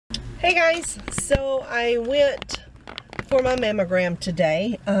Hey guys, so I went for my mammogram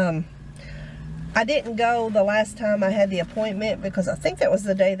today. I didn't go the last time I had the appointment because I think that was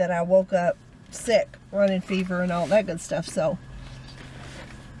the day that I woke up sick, running fever and all that good stuff. So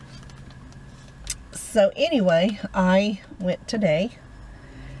anyway, I went today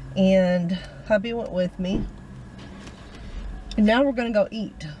and hubby went with me. And now we're gonna go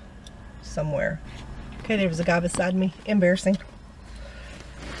eat somewhere. Okay, there was a guy beside me. Embarrassing.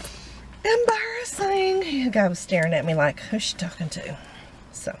 The guy was staring at me like, who's she talking to?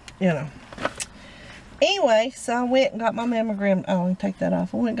 So, you know. Anyway, so I went and got my mammogram. Oh, let me take that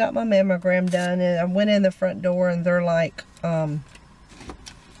off. I went and got my mammogram done, and I went in the front door, and they're like, do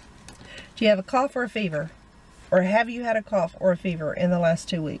you have a cough or a fever? Or have you had a cough or a fever in the last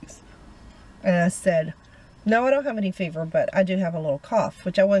 2 weeks? And I said, no, I don't have any fever, but I do have a little cough,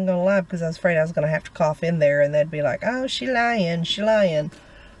 which I wasn't going to lie because I was afraid I was going to have to cough in there, and they'd be like, oh, she lying.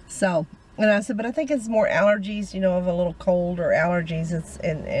 So, and I said, but I think it's more allergies, you know, of a little cold or allergies. It's,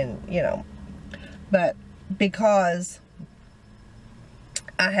 and you know, but because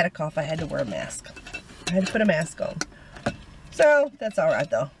I had a cough, I had to wear a mask. I had to put a mask on. So, that's all right,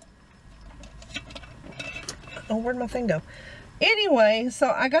 though. Oh, where'd my thing go? Anyway, so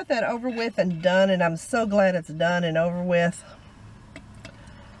I got that over with and done, and I'm so glad it's done and over with.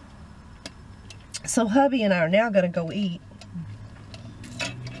 So, hubby and I are now going to go eat.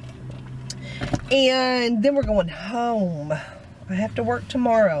 And then we're going home. I have to work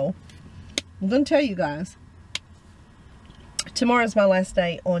tomorrow. I'm going to tell you guys. Tomorrow's my last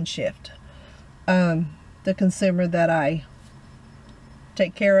day on shift. The consumer that I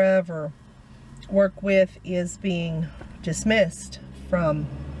take care of or work with is being dismissed from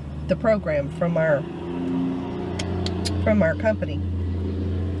the program, from our company.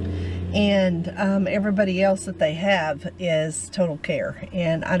 And everybody else that they have is total care.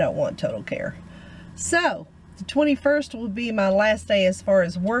 And I don't want total care. So, the 21st will be my last day as far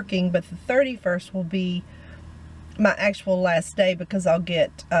as working, but the 31st will be my actual last day because I'll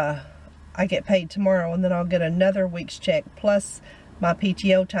get, I get paid tomorrow, and then I'll get another week's check, plus my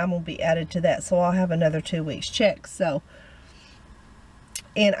PTO time will be added to that, so I'll have another 2 weeks check. So,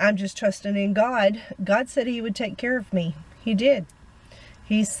 and I'm just trusting in God. God said He would take care of me. He did.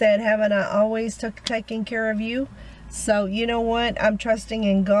 He said, haven't I always taken care of you? So, you know what? I'm trusting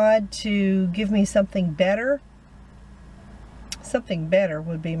in God to give me something better. Something better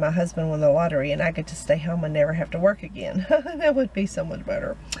would be my husband won the lottery and I get to stay home and never have to work again. That would be so much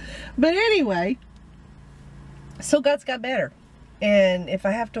better. But anyway, so God's got better. And if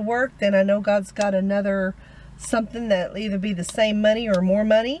I have to work, then I know God's got another something that'll either be the same money or more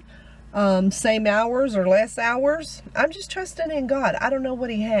money. Same hours or less hours. I'm just trusting in God. I don't know what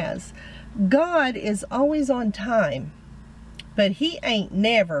He has. God is always on time, but He ain't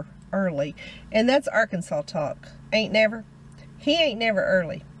never early. And that's Arkansas talk. Ain't never. He ain't never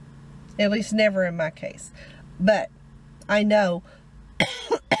early. At least never in my case. But I know.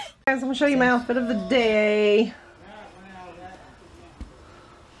 Guys, I'm going to show you my outfit of the day.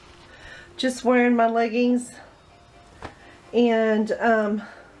 Just wearing my leggings and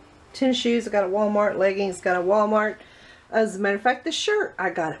tennis shoes. I got at Walmart. Leggings got at Walmart. As a matter of fact, the shirt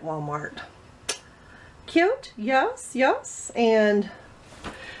I got at Walmart. Cute, yes, yes. And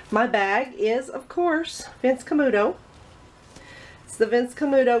my bag is, of course, Vince Camuto. It's the Vince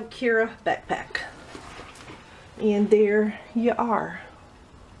Camuto Kira backpack. And there you are.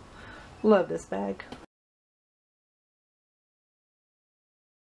 Love this bag.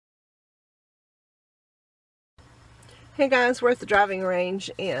 Hey guys, we're at the driving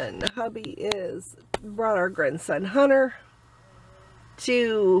range and hubby is brought our grandson Hunter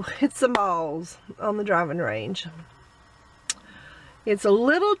to hit some balls on the driving range. It's a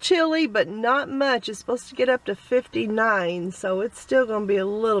little chilly, but not much. It's supposed to get up to 59, so it's still going to be a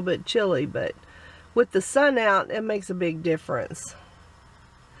little bit chilly, but with the sun out, it makes a big difference.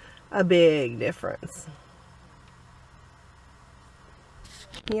 A big difference.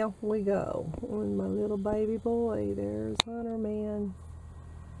 Here we go. And my little baby boy. There's Hunter Man.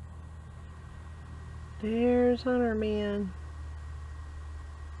 There's Hunter Man.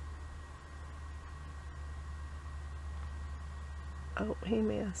 Oh, he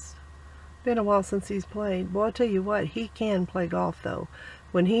missed. Been a while since he's played. Boy, I'll tell you what, he can play golf though.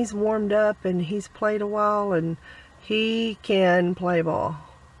 When he's warmed up and he's played a while, and he can play ball.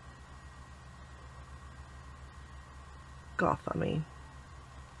 Golf, I mean.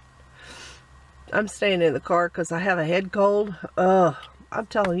 I'm staying in the car because I have a head cold. I'm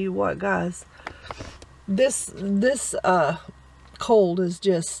telling you what, guys. This cold is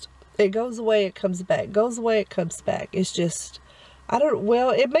just, it goes away, it comes back. Goes away, it comes back. It's just,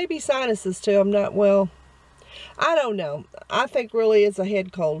 well, it may be sinuses too. I'm not, well, I don't know. I think really it's a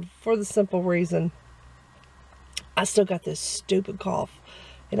head cold for the simple reason I still got this stupid cough.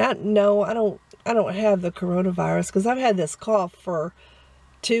 And I don't have the coronavirus because I've had this cough for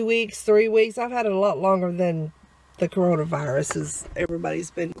 2 weeks, 3 weeks. I've had it a lot longer than the coronavirus, as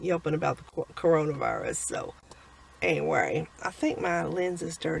everybody's been yelping about the coronavirus. So anyway, I think my lens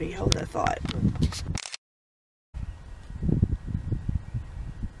is dirty. Hold that thought.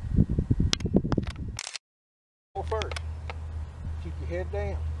 Go first. Keep your head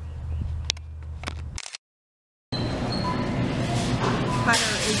down.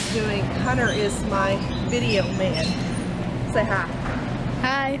 Hunter is my video man. Say hi.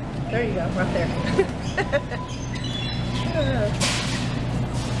 Hi. There you go, right there.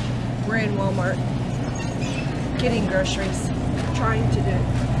 We're in Walmart getting groceries, trying to do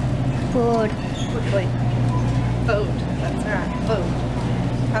Food. quickly. Food, that's right, food.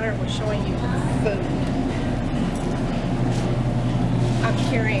 Hunter was showing you food. I'm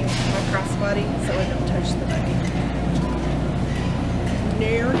carrying my crossbody so it don't touch the buggy.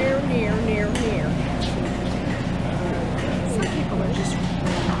 Near. Some people are just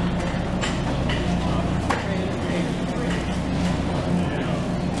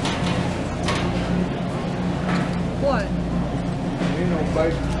what? Ain't no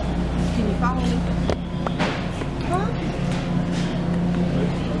bacon. Can you follow me? Huh?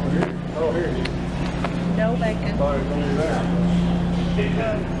 Oh, here it is. No bacon. Thought it was only there.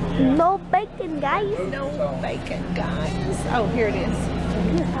 No bacon, guys. No bacon, guys. Oh, here it is.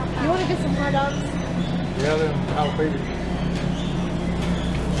 You want to get some hot dogs? Yeah, them jalapeno.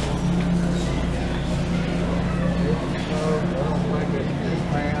 I don't think it's 2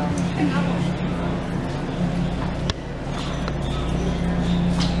 pounds.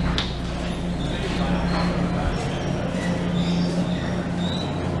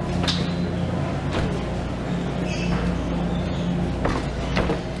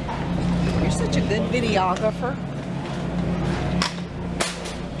 You're such a good videographer.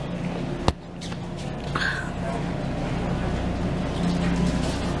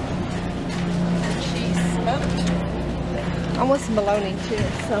 Cheese smoked. I want some bologna too,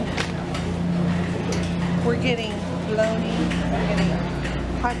 so we're getting bologna, we're getting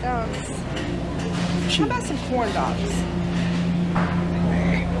hot dogs. How about some corn dogs? You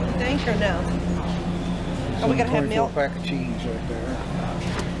think or no? Oh, we gotta have milk. Pack of cheese right there.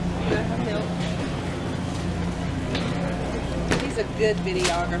 We gotta have milk. He's a good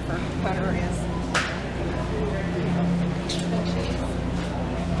videographer, Hunter is.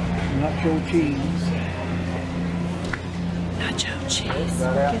 Nacho cheese. Nacho cheese.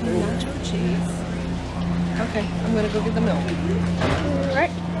 That out Getting too? nacho cheese. Okay, I'm gonna go get the milk.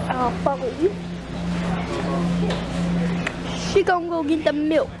 Alright, I'll follow you. She gonna go get the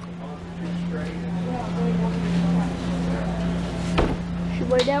milk. She's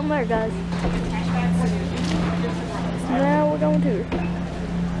way down there, guys. Now we're going to her.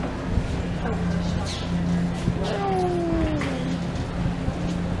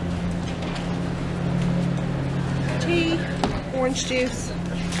 Tea, orange juice.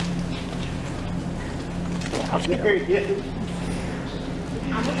 There it is.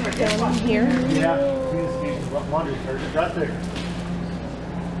 Down here. Yeah. Laundry detergent right there.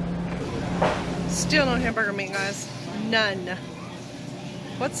 Still no hamburger meat, guys. None.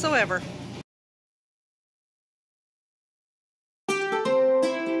 Whatsoever.